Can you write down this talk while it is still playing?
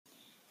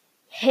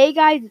Hey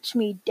guys, it's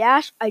me,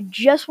 Dash. I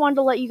just wanted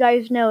to let you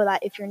guys know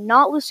that if you're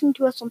not listening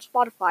to us on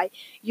Spotify,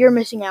 you're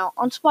missing out.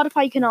 On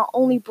Spotify, you can not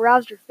only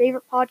browse your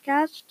favorite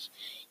podcasts,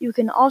 you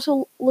can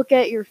also look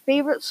at your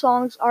favorite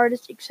songs,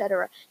 artists,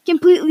 etc.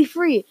 Completely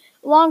free.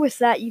 Along with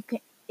that,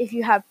 if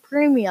you have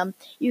premium,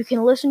 you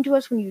can listen to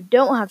us when you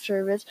don't have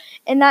service,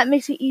 and that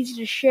makes it easy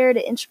to share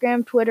to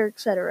Instagram, Twitter,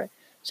 etc.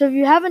 So if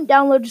you haven't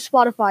downloaded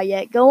Spotify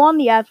yet, go on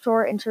the App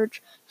Store and search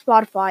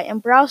Spotify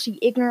and browse the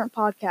Ignorant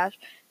Podcast.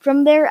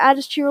 From there, add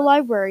us to your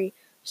library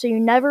so you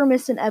never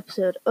miss an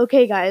episode.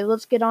 Okay, guys,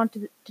 let's get on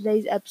to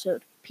today's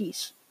episode.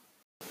 Peace.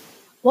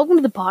 Welcome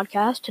to the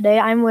podcast. Today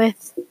I'm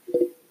with,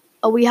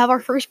 we have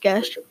our first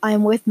guest.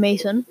 I'm with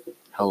Mason.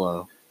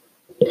 Hello.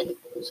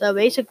 So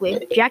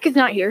basically, Jack is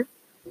not here.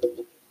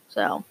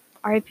 So,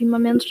 RIP my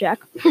man's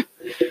Jack.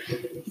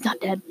 He's not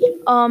dead.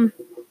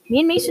 Me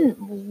and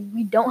Mason,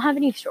 we don't have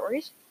any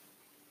stories.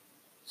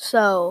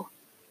 So,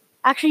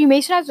 actually,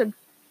 Mason has a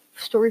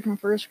story from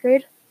first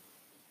grade.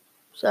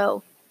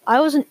 So, I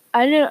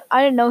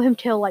didn't know him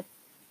till like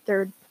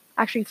third,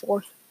 actually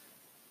fourth.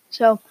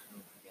 So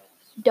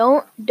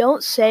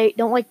don't say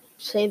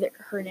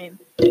her name.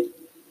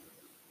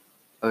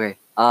 Okay.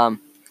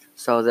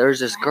 So there's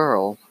this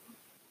girl.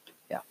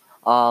 Yeah.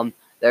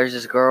 There's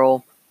this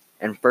girl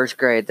in first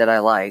grade that I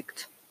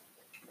liked,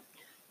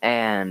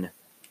 and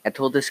I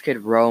told this kid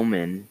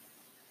Roman.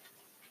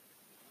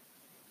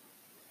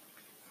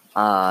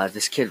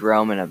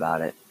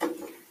 About it,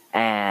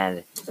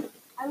 and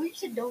I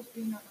wish you don't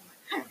do nothing.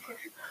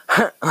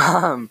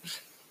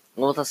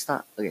 well, that's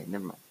not okay.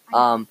 Never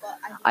mind.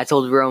 I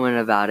told Roman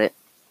about it,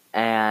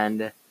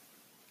 and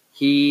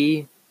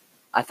I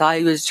thought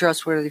he was a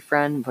trustworthy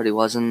friend, but he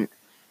wasn't,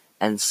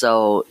 and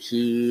so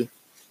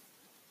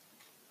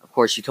of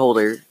course, he told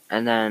her,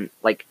 and then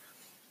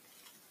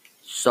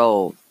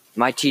so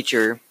my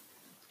teacher,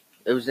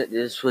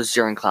 this was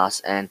during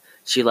class, and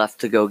she left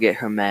to go get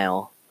her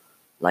mail,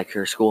 like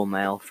her school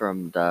mail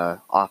from the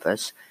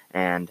office,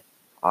 and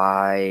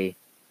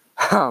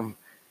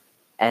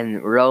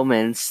and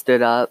Roman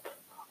stood up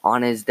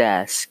on his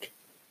desk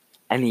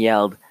and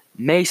yelled,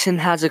 "Mason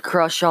has a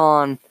crush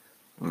on,"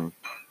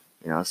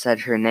 said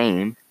her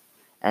name,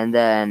 and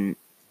then,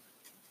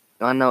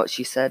 you wanna know what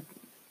she said?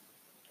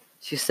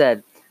 She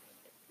said,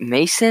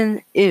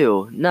 "Mason,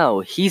 ew, no,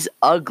 he's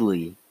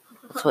ugly."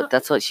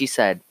 That's what she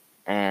said,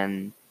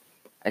 and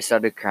I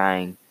started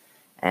crying,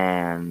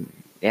 and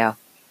yeah,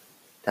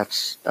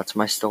 that's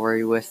my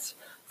story with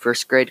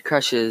first grade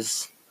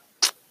crushes.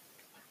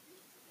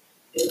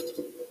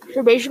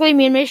 So basically,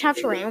 me and Mason have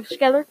ceramics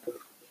together,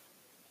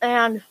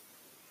 and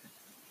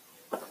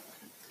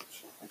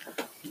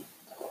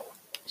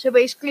so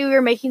basically we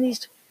were making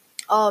these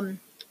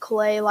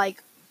clay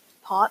like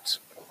pots,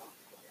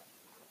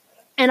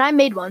 and I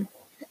made one,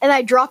 and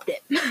I dropped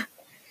it,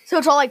 so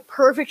it's all like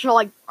perfect, all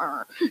like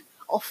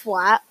all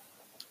flat.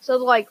 So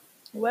it's like,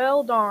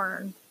 well,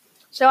 darn.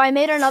 So I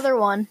made another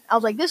one. I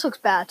was like, this looks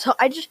bad.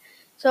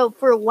 So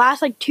for the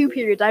last like 2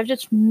 periods, I've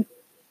just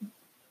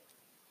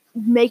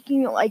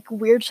making like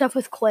weird stuff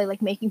with clay,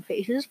 like making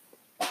faces.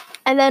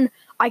 And then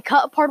I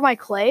cut apart my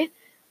clay,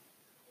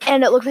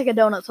 and it looked like a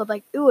donut. So I was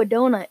like, ooh, a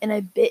donut. And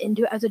I bit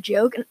into it as a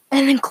joke.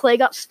 And then clay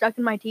got stuck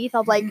in my teeth. I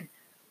was like,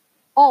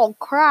 oh,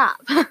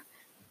 crap. I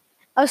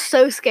was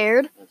so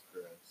scared.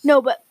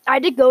 No, but I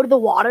did go to the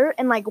water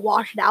and like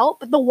wash it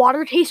out. But the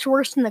water tastes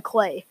worse than the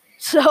clay.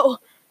 So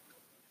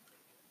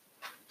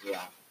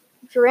Yeah.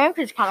 ceramics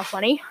is kind of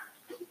funny.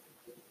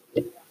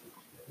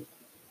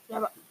 Yeah,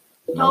 but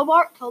tell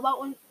about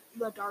when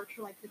the darts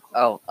are like the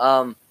clay.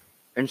 Oh,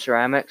 in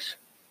ceramics,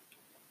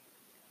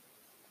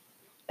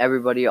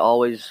 everybody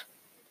always,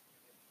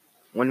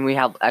 when we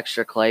have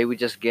extra clay, we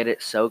just get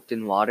it soaked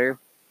in water,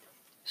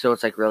 so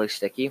it's like really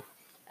sticky,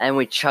 and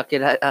we chuck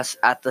it at us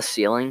at the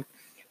ceiling.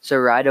 So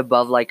right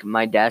above like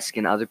my desk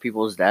and other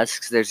people's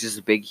desks, there's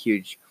just big,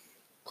 huge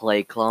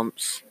clay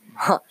clumps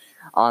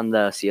on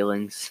the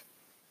ceilings.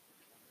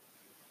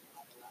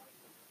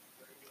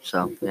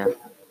 So yeah.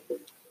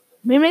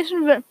 Me and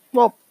Mason,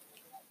 well,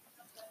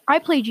 I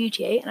play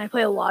GTA and I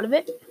play a lot of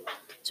it.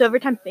 So every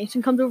time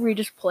Mason comes over, we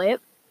just play it.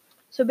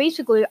 So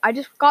basically, I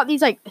just got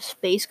these like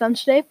space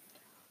guns today,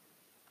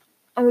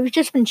 and we've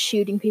just been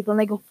shooting people and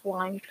they go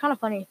flying. It's kind of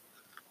funny.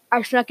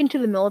 I snuck into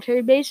the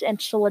military base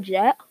and stole a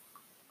jet,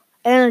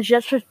 and the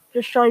jet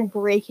just started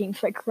breaking,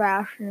 so it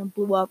crashed and it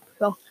blew up.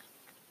 So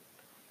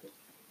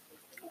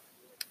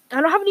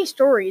I don't have any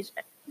stories.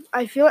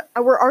 I feel like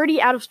we're already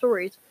out of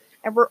stories,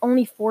 and we're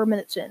only 4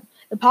 minutes in.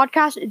 The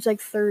podcast is like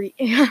 30.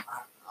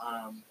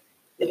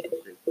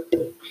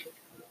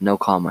 No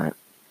comment.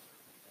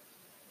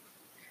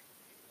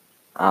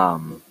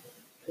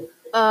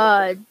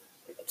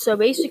 So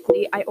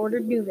basically, I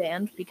ordered new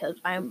Vans because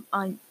I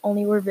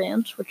only wear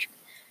Vans, which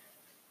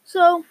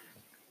so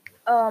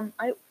on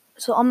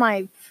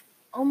my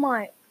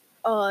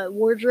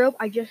wardrobe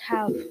I just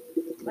have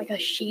like a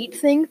sheet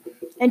thing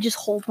and just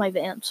holds my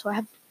Vans. So I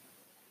have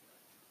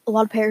a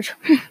lot of pairs.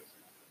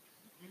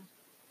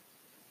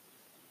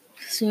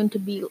 Soon to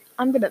be,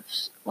 I'm gonna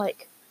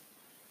like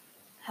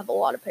have a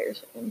lot of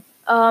pairs soon.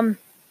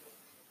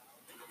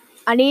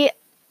 I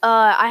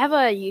have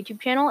a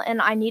YouTube channel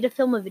and I need to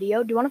film a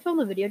video. Do you want to film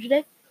a video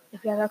today?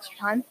 If we have extra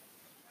time,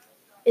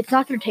 it's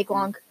not gonna take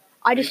long.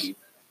 I just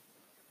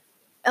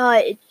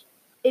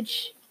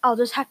I'll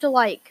just have to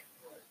like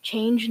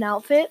change an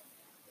outfit,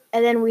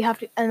 and then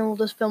we'll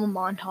just film a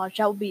montage.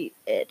 That will be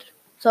it.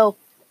 So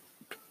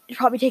it'll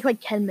probably take like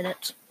 10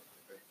 minutes.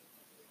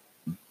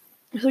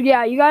 So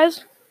yeah, you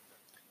guys.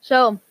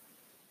 So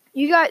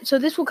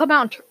this will come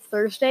out on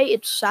Thursday.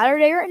 It's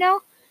Saturday right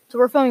now, so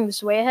we're filming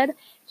this way ahead.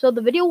 So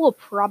the video will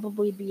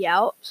probably be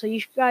out. So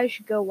you guys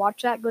should go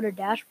watch that. Go to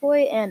Dash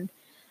Boy, and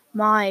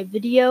my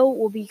video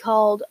will be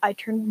called "I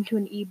Turned Into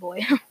an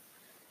E-Boy."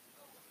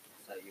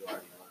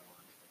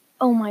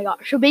 Oh my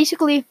gosh! So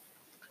basically,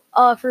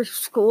 for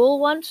school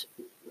once,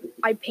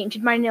 I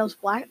painted my nails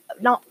black.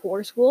 Not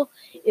for school.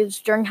 It was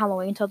during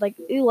Halloween, so I was like,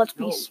 "Ooh, let's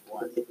be."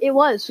 It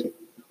was.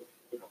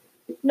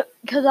 No,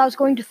 because I was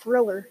going to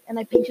Thriller, and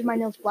I painted my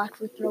nails black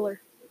for Thriller.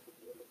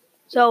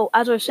 So,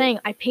 as I was saying,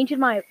 I painted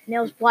my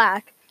nails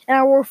black, and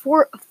I wore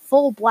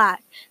full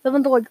black. So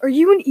everyone's like, "Are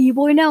you an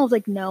e-boy now?" I was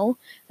like, "No."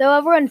 So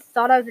everyone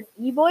thought I was an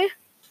e-boy.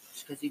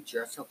 It's because you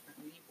dress up like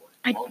an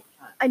e-boy.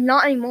 I'm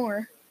not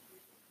anymore.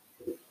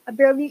 I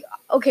barely.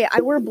 Okay,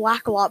 I wear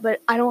black a lot,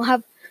 but I don't.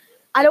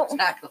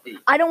 Exactly.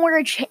 I don't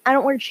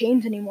wear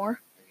chains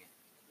anymore.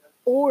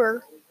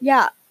 Or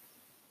yeah,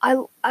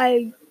 I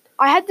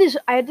had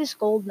this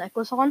gold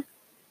necklace on.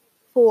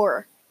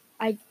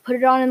 I put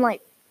it on in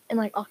like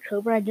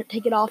October. I didn't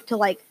take it off till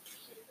like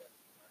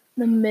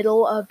the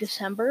middle of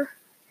December.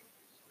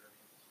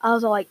 I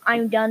was like,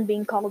 I'm done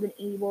being called an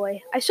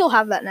e-boy. I still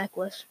have that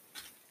necklace.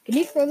 Can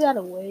you throw that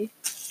away?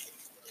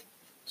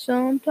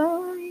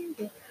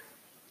 Sometimes.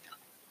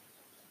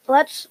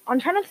 I'm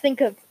trying to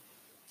think of.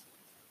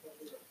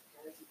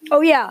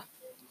 Oh yeah.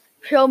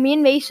 So me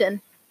and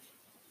Mason.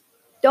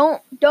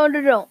 Don't.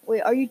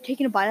 Wait, are you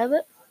taking a bite of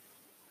it?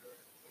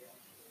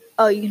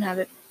 Oh, you can have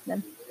it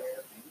then.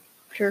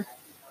 Sure.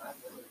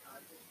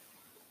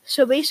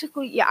 So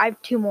basically, yeah, I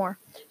have two more.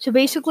 So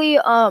basically,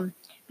 me and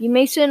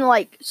Mason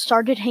like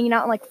started hanging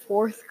out in like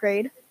 4th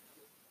grade.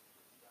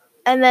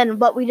 And then,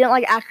 but we didn't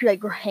like actually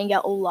like hang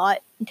out a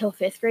lot until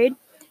 5th grade.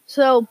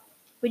 So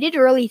we did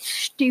really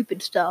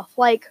stupid stuff,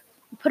 like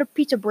put a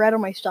piece of bread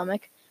on my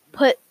stomach,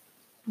 put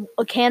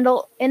a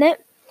candle in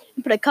it,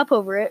 and put a cup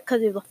over it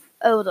because it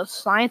was a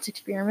science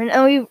experiment.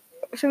 And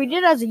we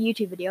did it as a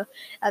YouTube video.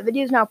 That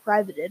video is now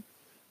privated.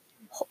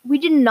 We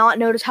did not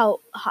notice how.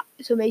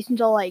 So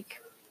Mason's all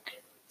like,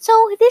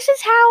 "So this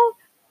is how.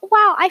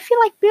 Wow, I feel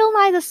like Bill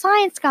Nye the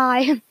Science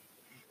Guy."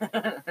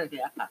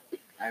 Yeah,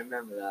 I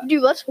remember that.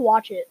 Dude, let's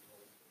watch it.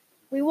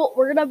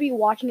 We're gonna be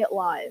watching it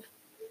live.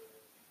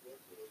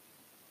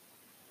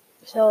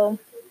 So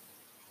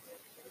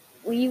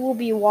we will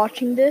be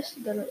watching this.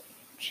 The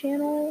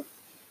channel.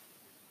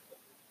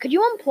 Could you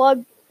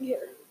unplug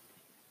here?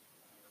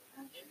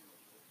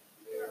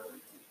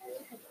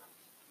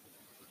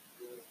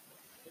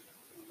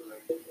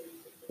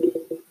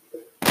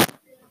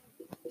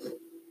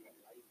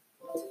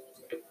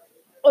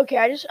 Okay,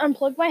 I just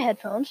unplugged my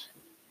headphones.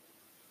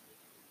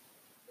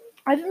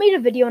 I haven't made a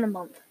video in a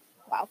month.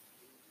 Wow.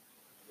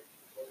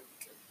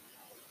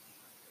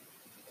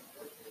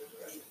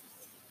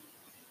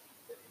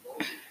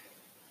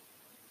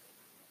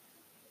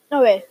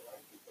 Okay.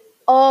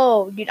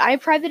 Oh, dude, I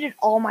privated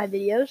all my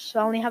videos, so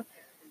I only have,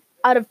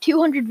 out of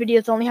 200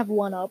 videos, I only have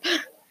one up.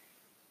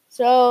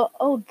 So,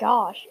 oh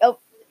gosh. Oh,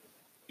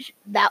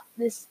 that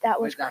was.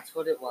 Wait, that's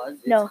what it was?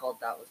 No. It's called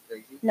That Was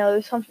Crazy?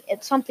 No,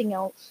 it's something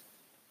else.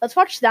 Let's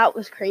watch That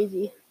Was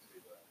Crazy.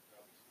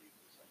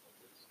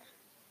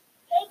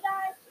 Hey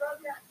guys,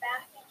 Roger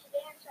back, and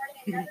today I'm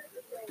starting another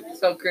tutorial.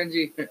 So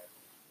cringy.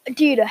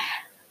 Dude. Down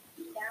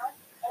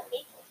and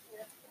making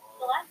here.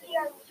 The last video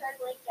I started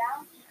laying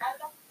down, I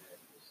don't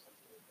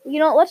You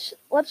know,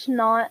 let's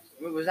not.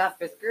 Wait, was that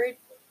 5th grade?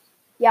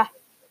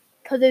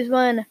 Because there's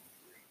one.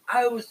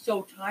 I was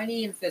so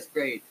tiny in 5th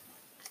grade.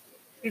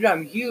 Dude,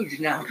 I'm huge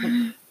now.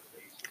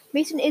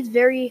 Mason is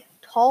very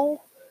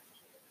tall.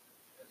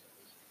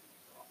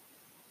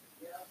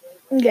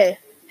 Okay,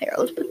 here,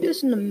 let's put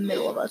this in the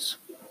middle of us.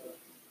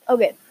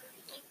 Okay.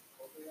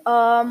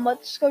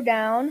 Let's go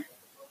down.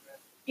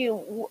 Dude,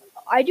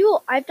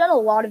 I've done a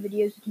lot of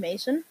videos with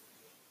Mason.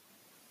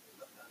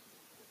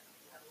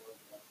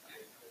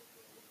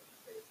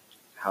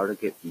 How to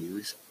get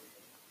views?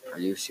 Are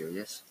you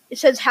serious? It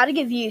says how to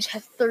get views,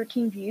 has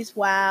 13 views.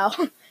 Wow.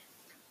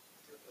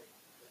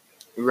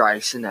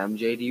 Rice and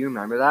MJ, do you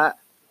remember that?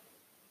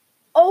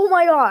 Oh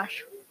my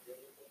gosh.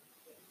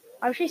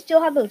 I actually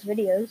still have those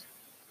videos.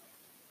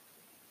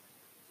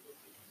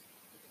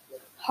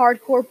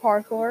 Hardcore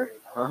parkour.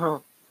 Uh-huh.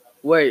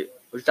 Wait,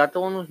 was that the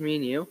one with me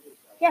and you?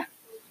 Yeah.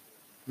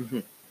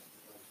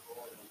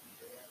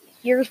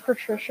 Here's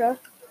Patricia.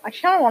 I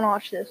kind of want to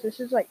watch this. This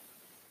is like.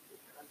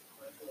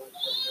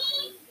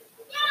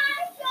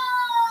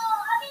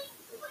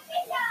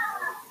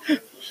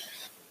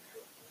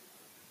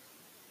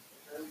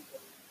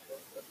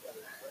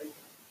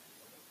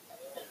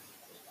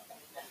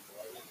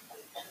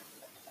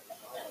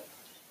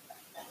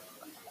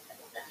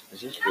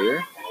 Is this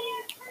here?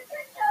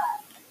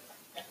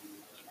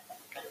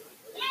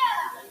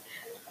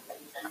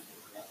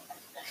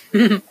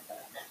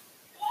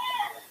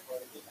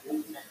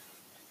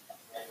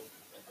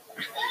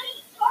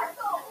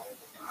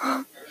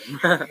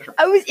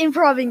 I was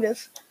improvising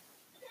this.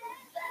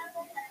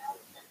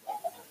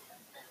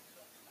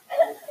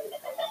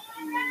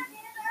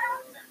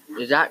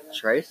 Is that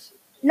Trace?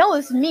 No,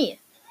 this is me.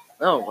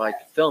 No, like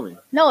filming.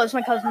 No, it's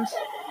my cousins.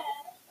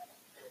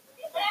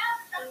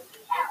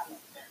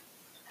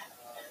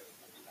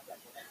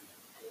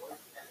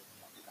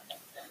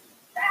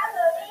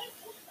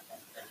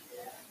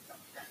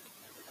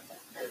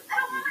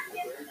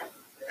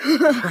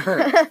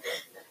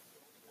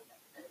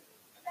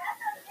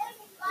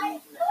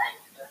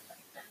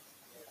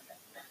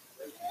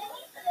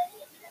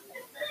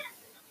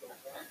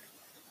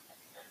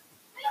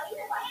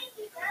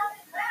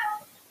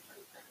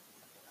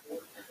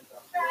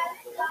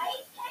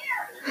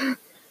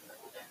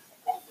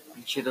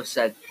 You should have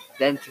said,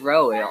 then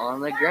throw it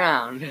on the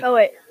ground. Oh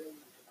wait.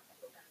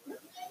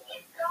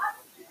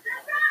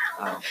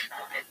 Oh.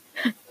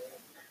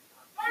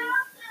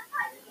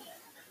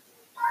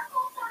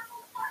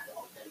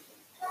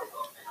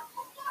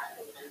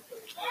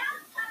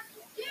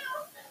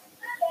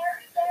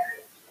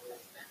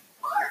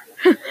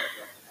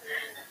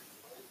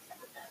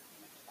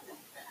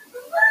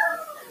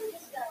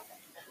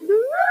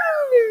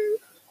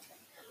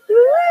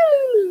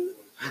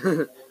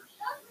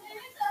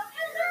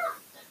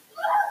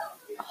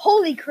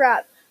 Holy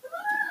crap!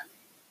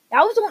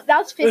 That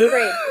was fifth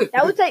grade.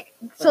 That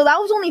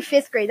was only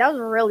fifth grade. That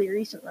was really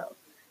recent though.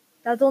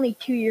 That was only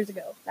 2 years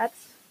ago. I'm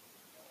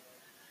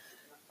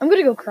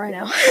gonna go cry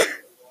now.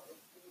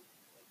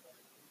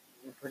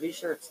 I'm pretty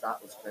sure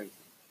that was crazy.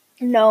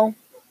 No,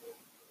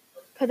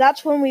 cause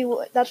that's when we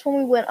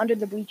went under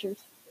the bleachers.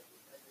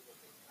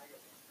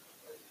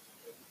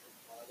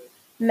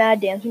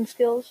 Mad dancing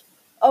skills.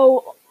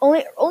 Oh,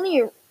 only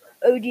your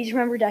OGs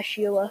remember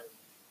Sheila.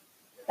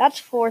 That's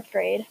fourth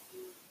grade.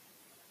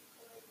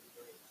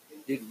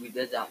 Dude, we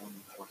did that one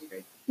in fourth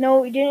grade. No,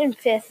 we did it in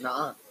fifth.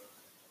 Nuh-uh.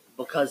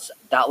 Because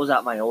that was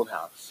at my old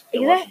house.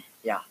 Is it? wasn't-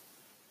 Yeah.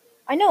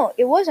 I know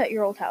it was at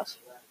your old house.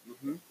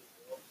 Mm-hmm.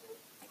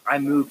 I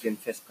moved in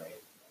fifth grade.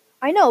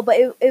 I know, but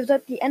it was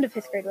at the end of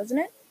fifth grade, wasn't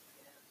it?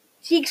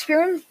 She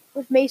experienced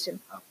with Mason.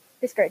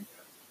 Fifth grade.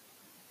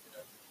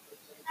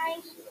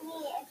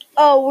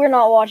 Oh, we're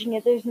not watching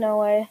it. There's no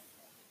way.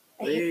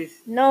 Please.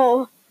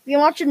 No, we can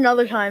watch it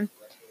another time.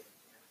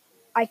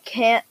 I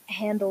can't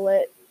handle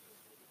it.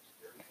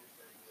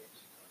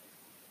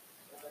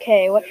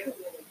 Okay, what?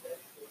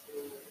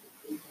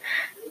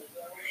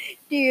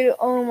 Dude,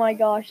 oh my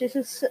gosh, this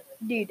is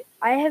dude.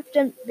 I have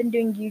been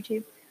doing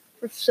YouTube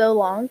for so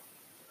long.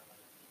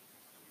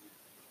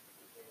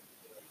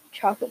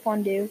 Chocolate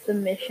fondue, the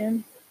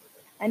mission.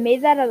 I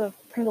made that out of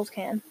a Pringles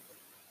can.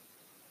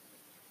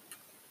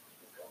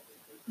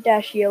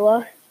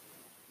 Dashila.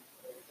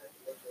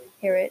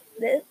 Hear it.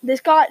 This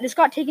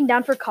got taken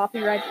down for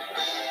copyright.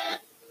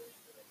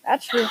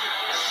 That's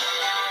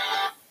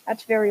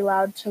very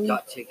loud. So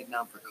Got taken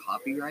down for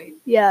copyright?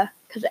 yeah,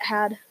 because it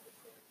had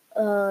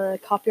a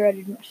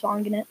copyrighted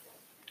song in it.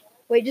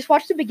 Wait, just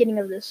watch the beginning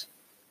of this.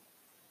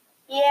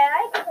 Yeah,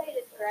 I played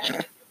it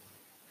correct.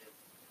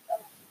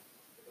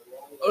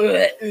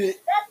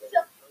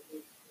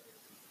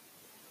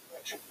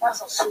 That's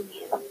so sue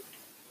you.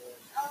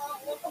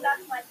 Welcome back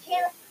to my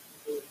channel.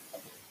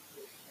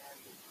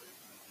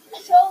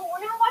 So we're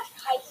gonna watch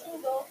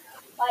Tyson go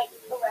like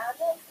around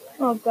it.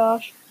 Oh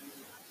gosh.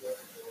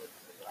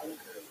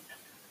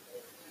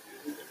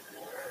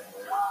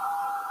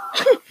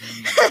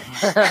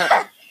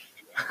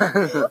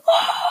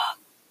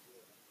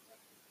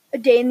 A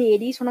Day in the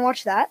 80s. Want to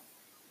watch that?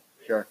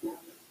 Sure.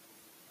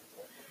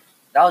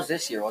 That was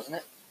this year, wasn't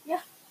it?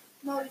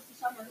 No, it's the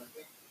summer.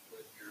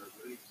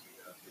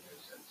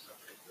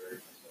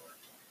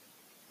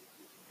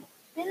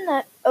 Isn't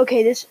that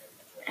okay? This.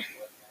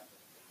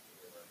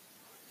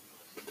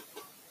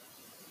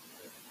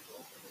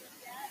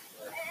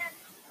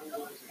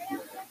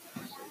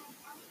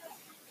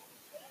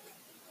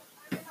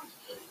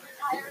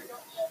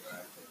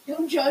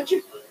 Don't judge.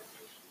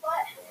 But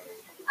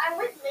I'm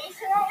with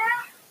Mason right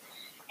now,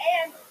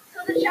 and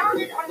so the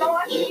challenge is I'm not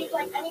watching use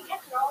like any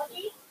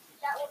technology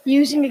that will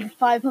Using a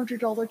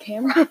 $500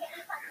 camera. so I don't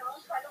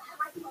have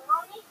my phone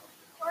on me.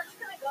 We're just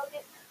gonna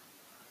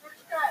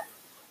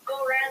go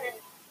around and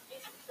do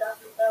some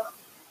stuff and stuff.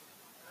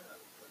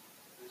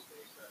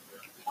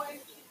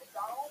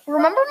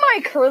 Remember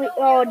my curly?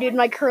 Oh, dude,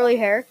 my curly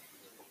hair.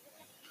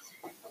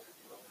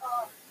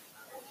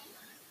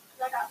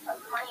 I got some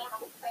money in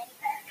my fanny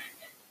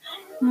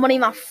pack. Money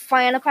in my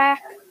fanny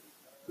pack.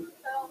 So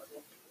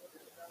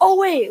Oh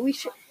wait, we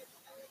should.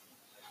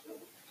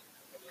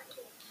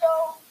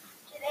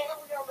 today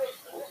we're gonna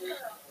basically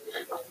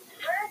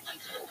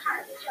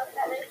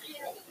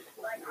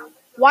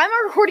Why am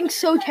I recording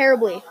so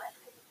terribly?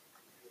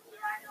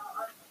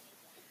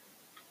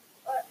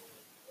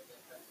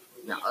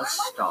 Now let's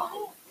stop.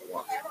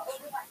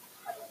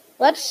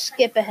 Let's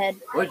skip ahead.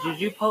 Wait, did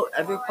you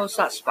ever post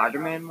that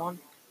Spider-Man one?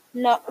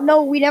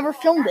 No, we never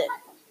filmed it.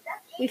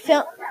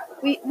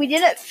 We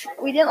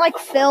didn't like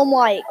film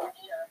like.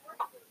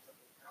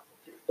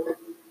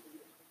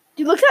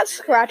 Dude, look at that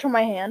scratch on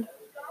my hand.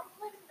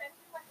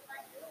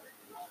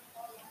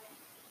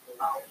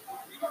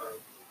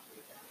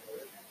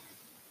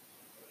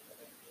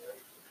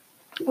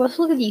 Let's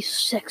look at these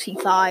sexy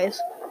thighs.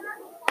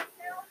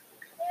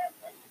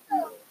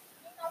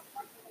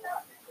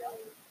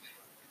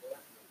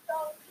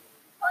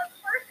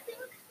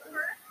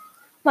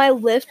 My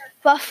lift.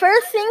 But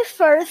first things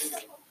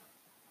first.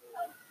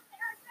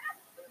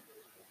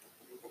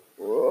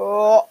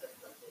 Oh.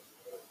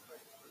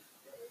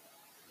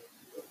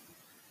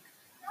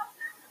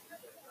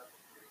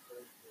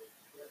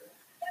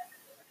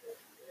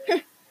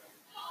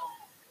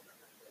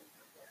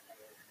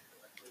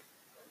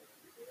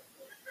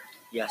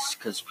 Yes,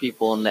 because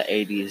people in the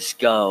 80s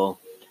go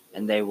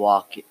and they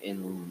walk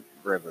in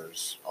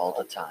rivers all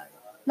the time.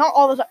 Not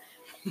all the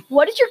time.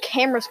 What is your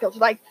camera skills?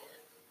 Like,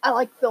 I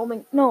like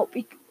filming.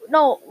 Like,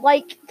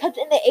 because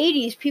in the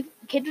 80s,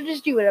 kids would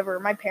just do whatever.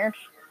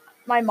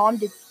 My mom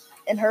did,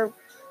 and her.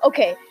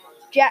 Okay,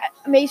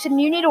 Mason,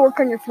 you need to work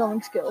on your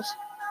filming skills.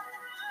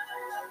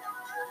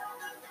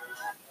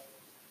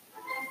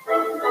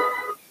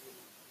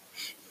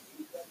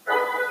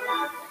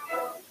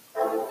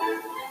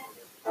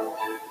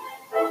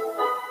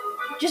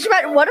 Just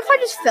imagine, what if I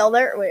just fell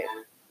there? Wait.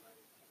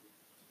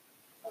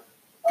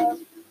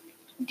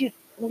 Dude,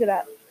 look at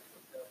that.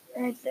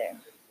 Right there.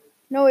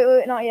 No,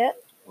 wait, not yet.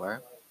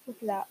 Where? Look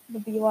at that. The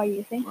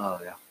BYU thing. Oh,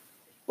 yeah.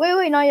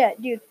 Wait, not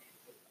yet. Dude,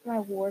 my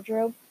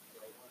wardrobe.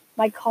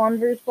 My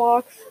Converse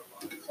box.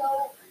 So,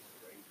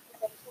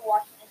 thanks for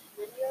watching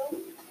this video.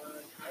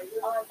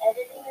 I'm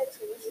editing it,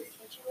 so this is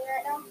teaching me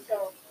right now.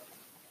 So,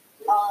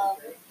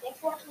 thanks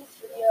for watching this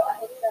video. I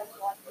hope you guys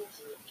watched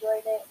this,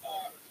 enjoyed it,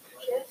 and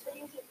share this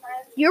video with your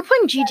friends. You were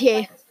playing GTA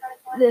Like this kind of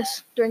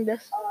content, during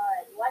this.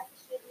 like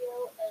this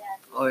video,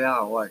 and Oh,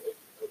 yeah, what? if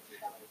you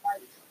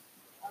like,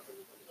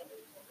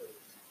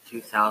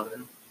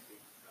 2,000?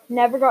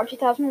 Never got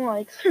 2,000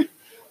 likes.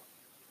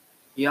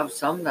 You have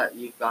some that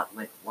you've got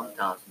like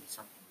 1,000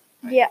 something.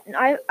 Yeah,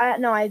 I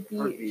had Or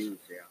views. views,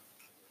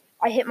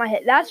 I hit my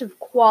head. That's a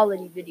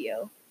quality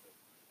video.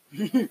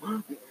 yeah.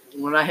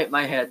 When I hit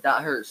my head,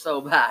 that hurt so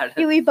bad.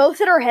 Dude, we both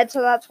hit our head,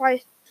 so that's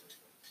why.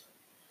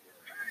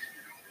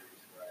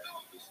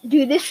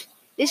 Dude, this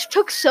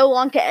took so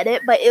long to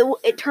edit, but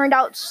it turned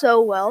out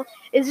so well.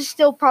 This is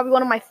still probably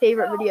one of my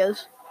favorite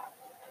videos.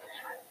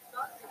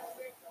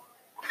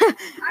 So me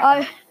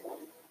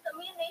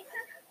and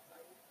Nathan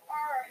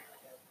are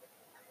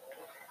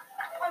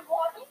I'm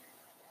vlogging.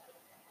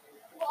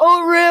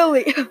 Oh,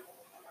 really? I will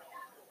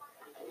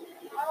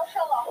show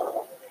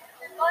off.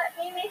 But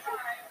me and Nathan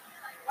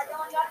are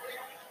going up to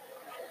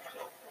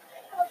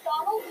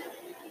McDonald's.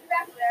 He's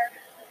back there.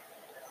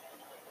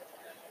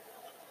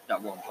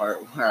 That one part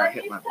where I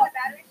hit my butt. butt.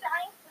 Battery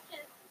dying, which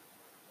is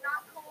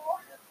not cool.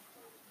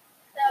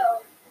 So,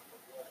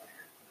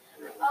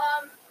 I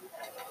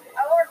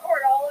will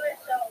record all of it.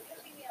 So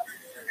just give me a.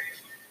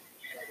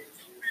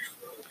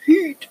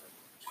 Heat.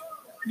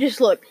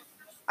 Just look.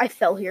 I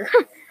fell here.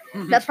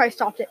 That's why I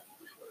stopped it.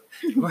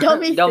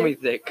 Dummy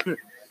thick.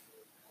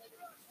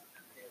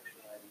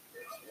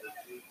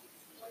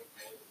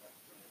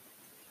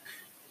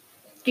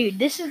 Dude,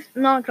 this is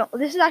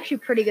actually a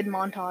pretty good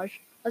montage.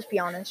 Let's be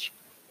honest.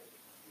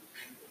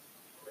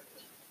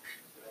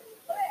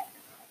 So,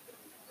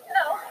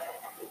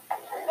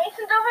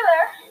 Mason's over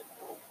there,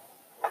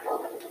 and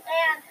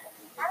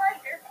I'm right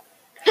here.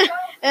 So,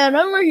 And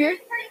I'm right here.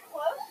 pretty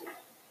close.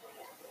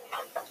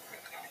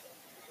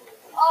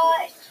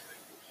 It's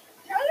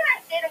really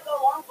nice day to go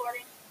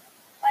longboarding.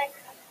 Like,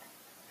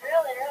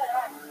 really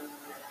nice.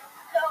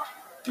 So,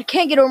 I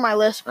can't get over my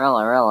list.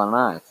 Really, really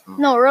nice.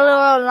 No, really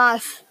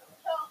nice. so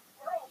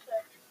we're almost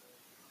there.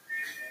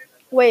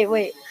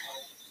 Wait.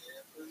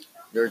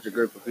 There's a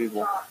group of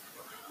people.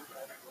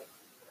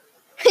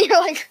 You're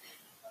like,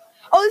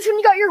 oh, this is when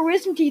you got your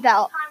wisdom teeth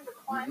out. Time to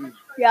climb.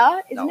 Yeah,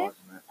 That isn't it? wasn't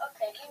it.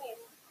 Okay, give me.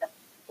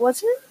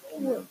 Wasn't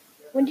it?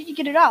 When did you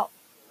get it out?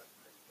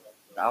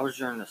 That was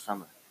during the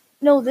summer.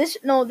 No, this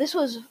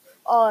was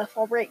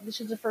fall break. This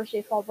was the first day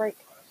of fall break.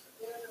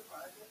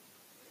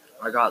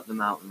 I got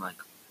them out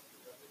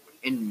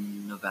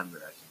in November,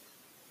 I think.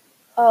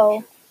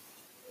 Oh.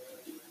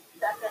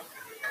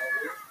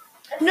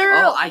 No.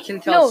 Oh, I can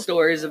tell No.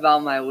 stories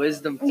about my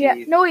wisdom teeth. Yeah,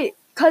 no wait,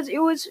 cause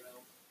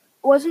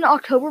wasn't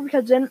October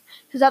because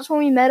that's when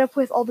we met up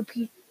with all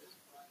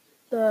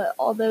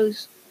all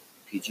those,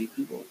 PG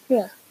people?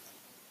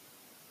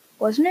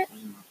 wasn't it? I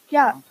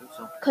Yeah, don't think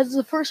so. cause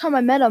the first time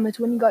I met him is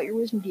when you got your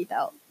wisdom teeth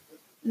out,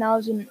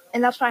 and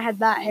and that's when I had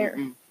that hair,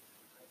 Mm-mm.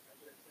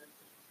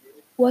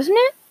 wasn't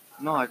it?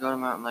 No, I got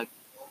them out in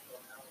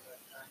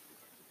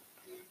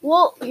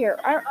Well, here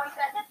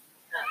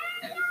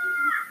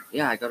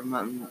yeah, I got them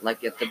out in,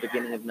 at the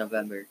beginning of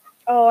November.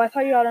 Oh, I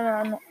thought you got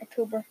it in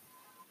October.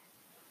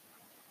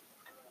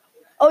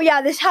 Oh yeah,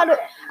 I was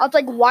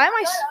like, why am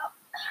I? Now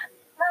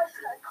it's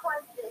gonna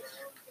climb this.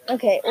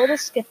 Okay, we'll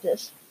just skip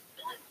this.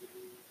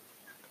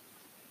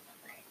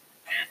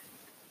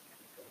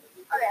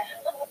 Okay.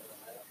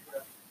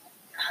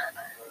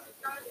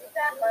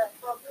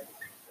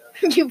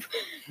 You,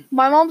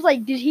 my mom's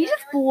like, did he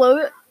just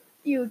blow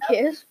you a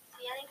kiss? See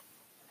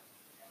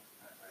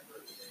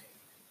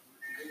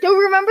any? Do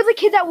you remember the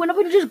kid that went up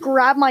and just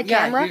grabbed my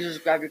camera? Yeah, you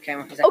just grab your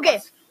camera. He's like, Okay.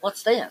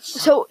 What's this?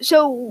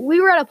 So we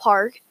were at a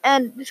park,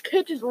 and this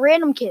kid, just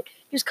random kid,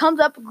 just comes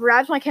up,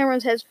 grabs my camera,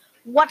 and says,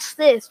 "What's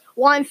this?"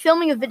 While I'm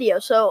filming a video.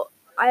 So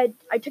I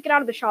took it out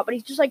of the shot, but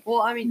he's just like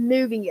Well, I mean,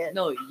 moving it.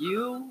 no,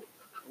 you.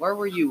 Where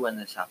were you when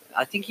this happened?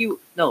 I think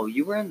you. No,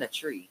 you were in the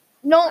tree.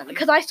 No,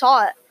 because I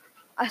saw it.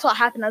 I saw it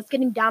happen. I was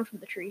getting down from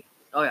the tree.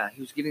 Oh yeah, he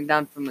was getting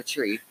down from the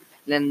tree.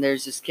 And then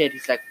there's this kid.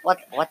 He's like,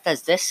 "What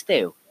does this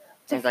do?"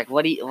 And he's like,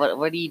 "What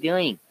are you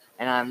doing?"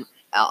 And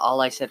all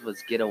I said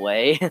was, "Get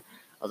away." I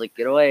was like,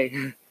 "Get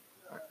away."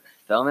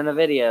 Filming a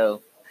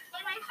video.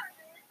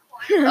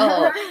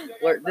 Oh,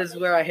 this is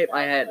where I hit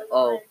my head.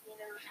 Oh.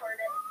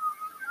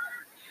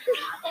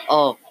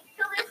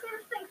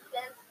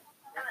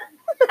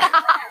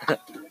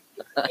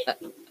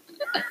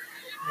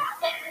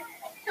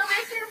 So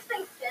basically this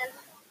thing spins.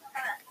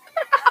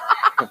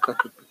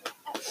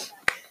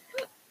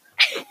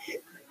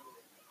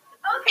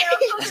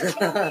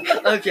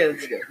 Okay,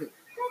 let's go.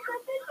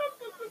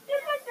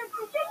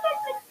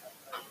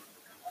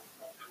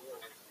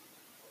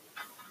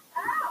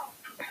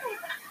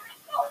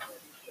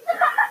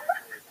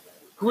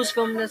 Who was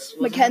filming this? Was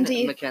it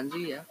Mackenzie.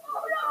 Mackenzie, yeah.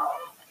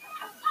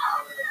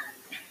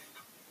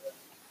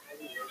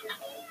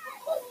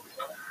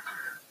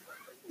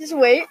 Just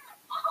wait.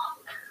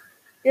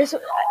 Just.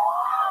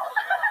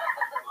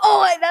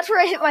 Oh, that's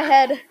where I hit my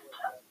head. What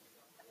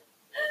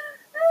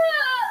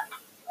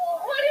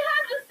do you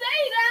have to say,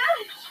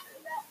 Dash?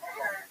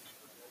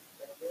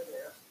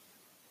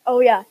 Oh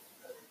yeah.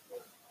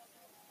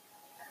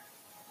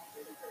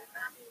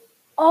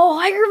 Oh,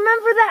 I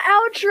remember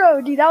that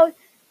outro, dude. That was.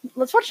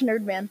 Let's watch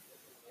Nerd Man.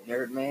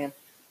 Nerd Man.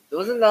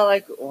 Wasn't that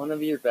like one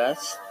of your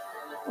best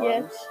Yeah.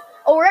 ones?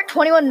 Oh, we're at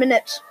 21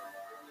 minutes.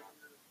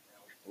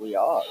 We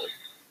are.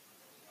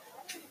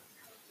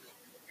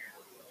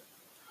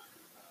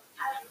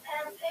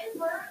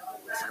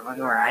 So I'm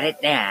gonna write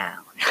it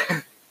down.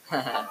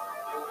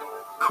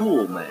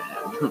 Cool, man.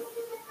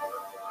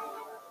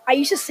 I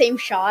used the same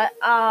shot.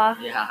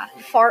 Yeah.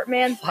 Fart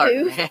Man Fart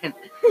poof. man.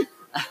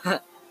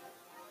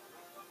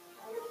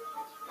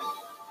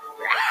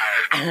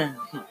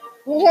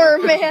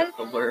 Worm Man.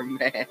 Worm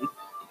man.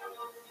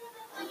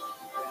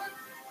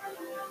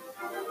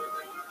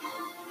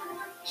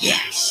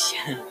 Yes.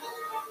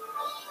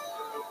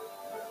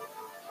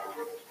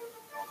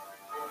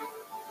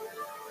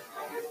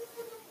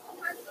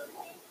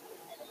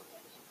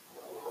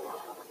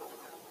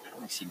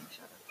 Let me see my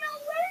shot.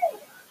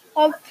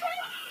 Um,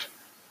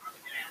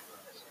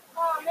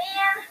 Oh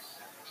man,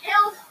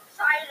 tails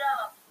side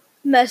up.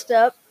 messed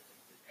up.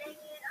 Dang it,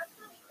 I'm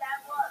such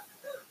bad luck.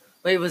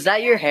 Wait, was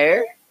that your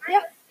hair? Yeah.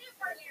 I'm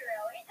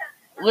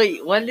a superhero.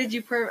 Wait, when did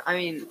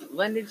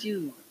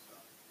you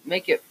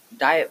make it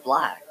dye it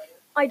black?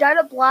 I dyed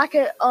it black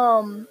at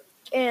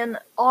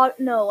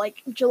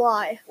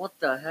July. What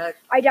the heck?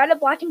 I dyed it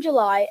black in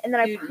July, and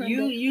then I Dude, permed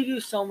you it. do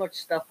so much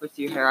stuff with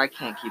your hair, I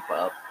can't keep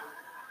up.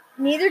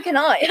 Neither can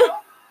I.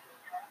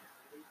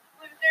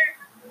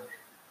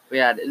 We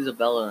had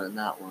Isabella in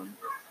that one.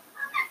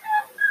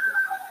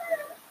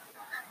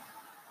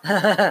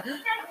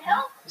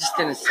 Just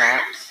in his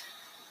socks.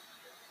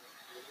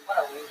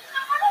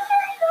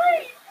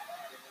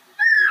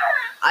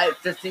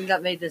 The thing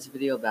that made this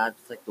video bad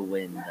was like the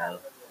wind, though.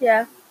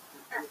 Yeah.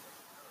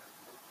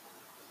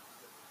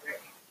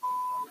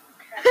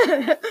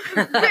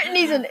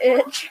 Brittany's an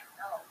itch.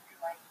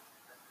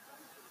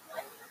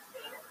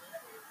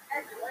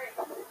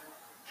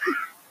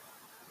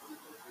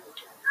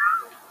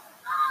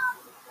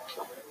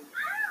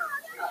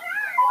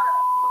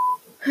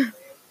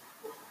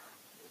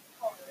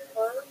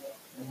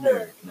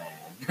 Nerd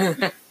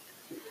man.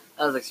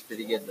 That was like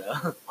pretty good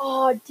though.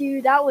 Oh,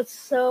 dude, that was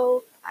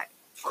so.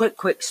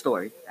 Quick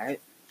story, alright?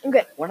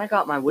 Okay. When I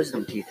got my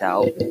wisdom teeth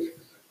out,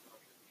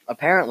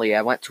 apparently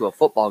I went to a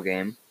football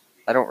game.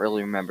 I don't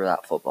really remember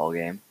that football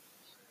game.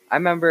 I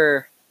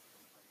remember.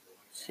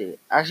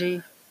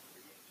 I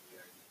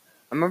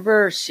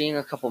remember seeing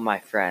a couple of my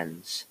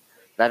friends.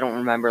 But I don't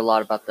remember a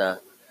lot about the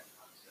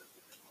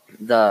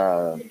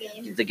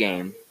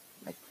game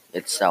like,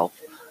 itself.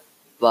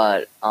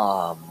 But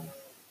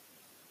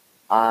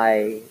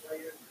I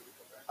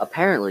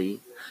apparently.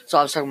 So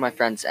I was talking to my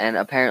friends, and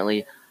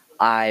apparently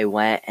I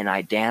went and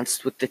I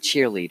danced with the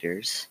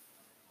cheerleaders,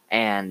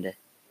 and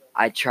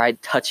I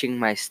tried touching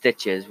my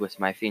stitches with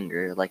my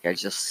finger, like I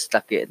just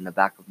stuck it in the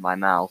back of my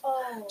mouth,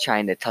 Oh.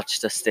 trying to touch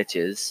the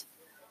stitches,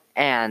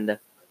 and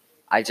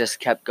I just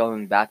kept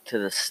going back to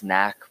the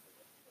snack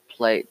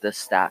plate, the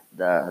snack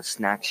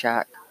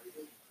shack,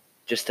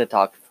 just to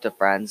talk to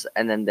friends,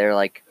 and then they're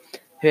like,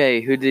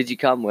 "Hey, who did you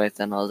come with?"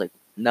 And I was like,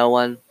 "No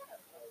one,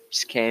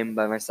 just came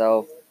by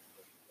myself."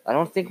 I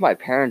don't think my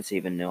parents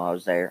even knew I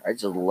was there. I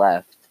just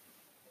left.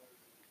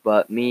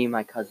 But me,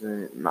 my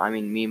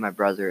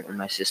brother, and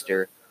my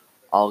sister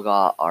all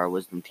got our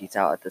wisdom teeth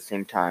out at the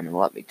same time, and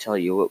let me tell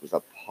you, it was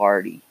a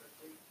party.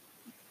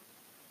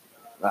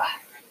 Ah.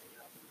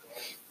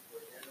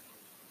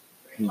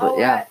 But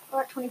yeah.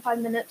 We're at 25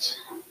 minutes.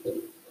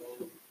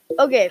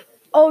 Okay.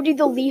 Oh, dude,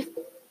 the leaf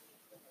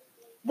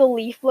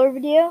blower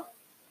video.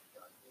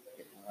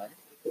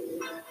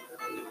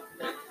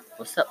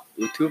 What's up,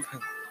 YouTube?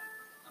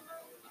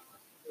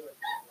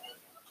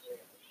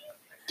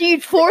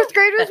 Dude, 4th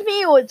grade with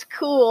me was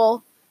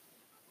cool.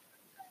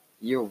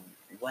 You're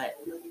wet.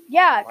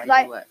 Yeah,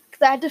 Why are you wet?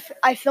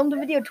 I filmed the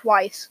video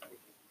twice.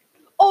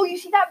 Oh, you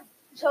see that?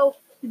 So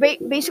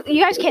basically,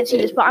 you guys can't see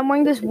this, but I'm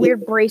wearing this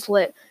weird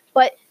bracelet.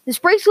 But this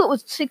bracelet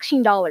was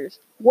 $16.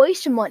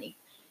 Waste of money.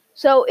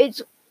 So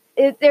there's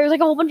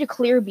like a whole bunch of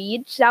clear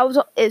beads.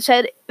 It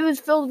said it was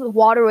filled with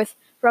water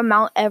from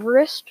Mount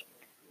Everest.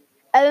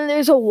 And then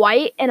there's a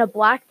white and a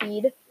black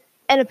bead,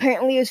 and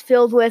apparently it was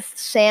filled with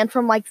sand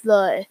from like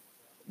the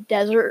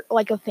desert,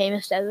 like a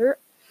famous desert.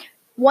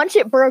 Once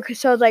it broke,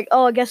 so I was like,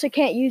 oh, I guess I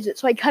can't use it.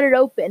 So I cut it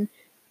open.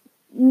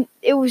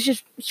 It was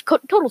just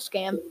total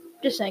scam.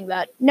 Just saying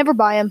that. Never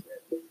buy them.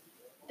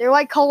 They're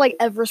like called like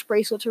Everest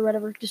bracelets or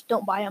whatever. Just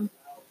don't buy them.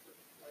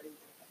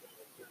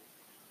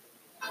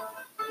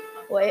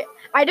 Wait,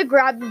 I had to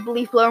grab the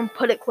leaf blower and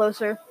put it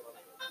closer.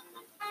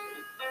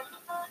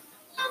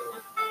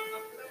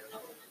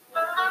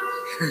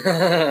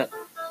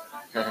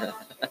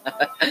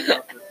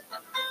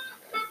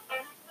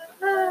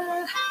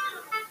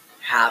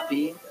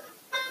 Happy?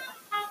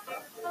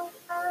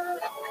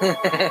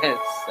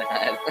 It's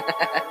sad.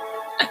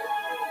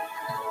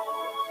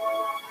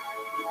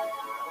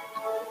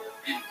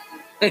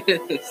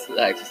 It's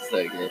actually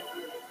so good.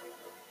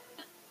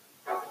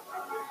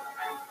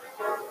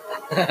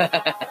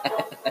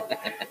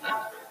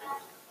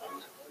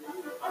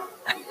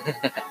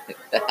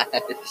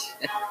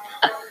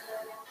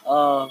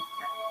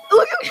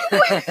 Look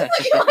at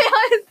my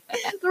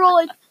eyes. They're all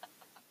like,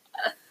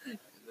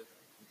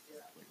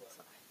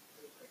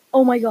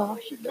 oh my gosh.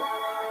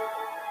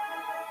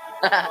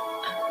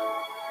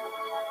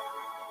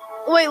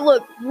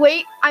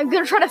 Wait. I'm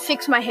gonna try to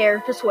fix my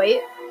hair. Just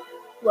wait.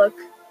 Look.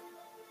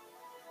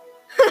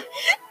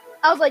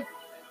 I was like,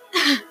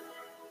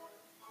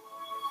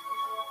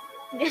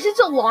 this is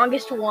the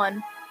longest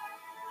one.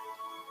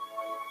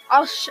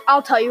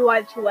 I'll tell you why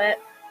it's wet.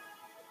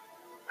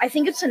 I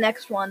think it's the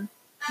next one.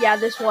 Yeah,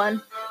 this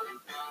one.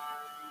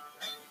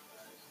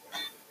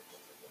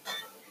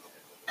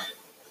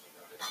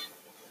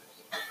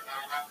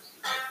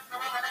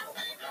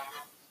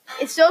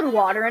 It still had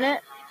water in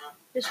it.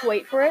 Just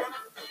wait for it.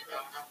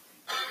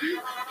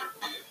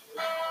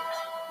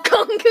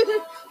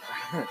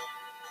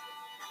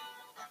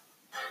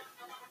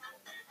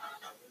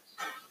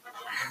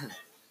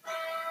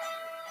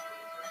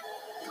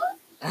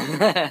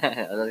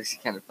 That was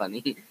kind of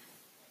funny.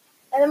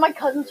 And then my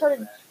cousin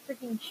started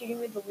freaking shooting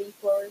me with the leaf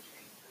blowers.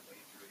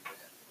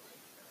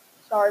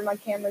 Sorry, my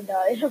camera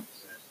died.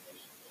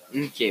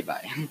 Okay,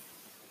 bye.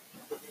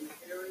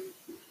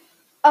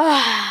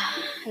 That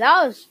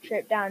was a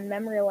trip down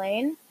memory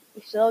lane.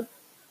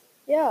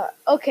 Yeah.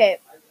 Okay.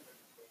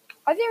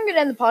 I think I'm gonna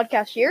end the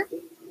podcast here.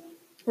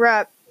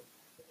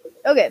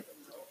 Okay.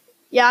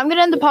 Yeah, I'm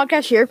gonna end the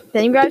podcast here.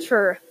 Thank you guys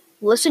for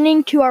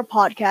listening to our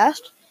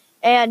podcast,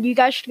 and you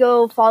guys should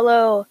go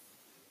follow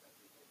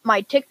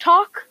my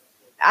TikTok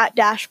at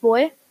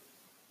Dashboy,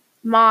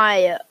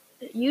 my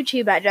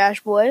YouTube at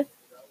Dashboy,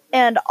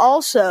 and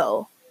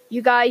also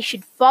you guys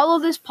should follow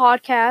this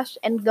podcast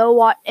and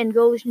go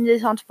listen to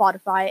this on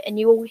Spotify, and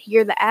you will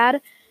hear the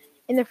ad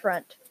in the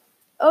front.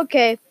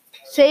 Okay,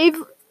 save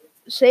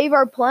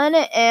our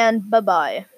planet, and bye-bye.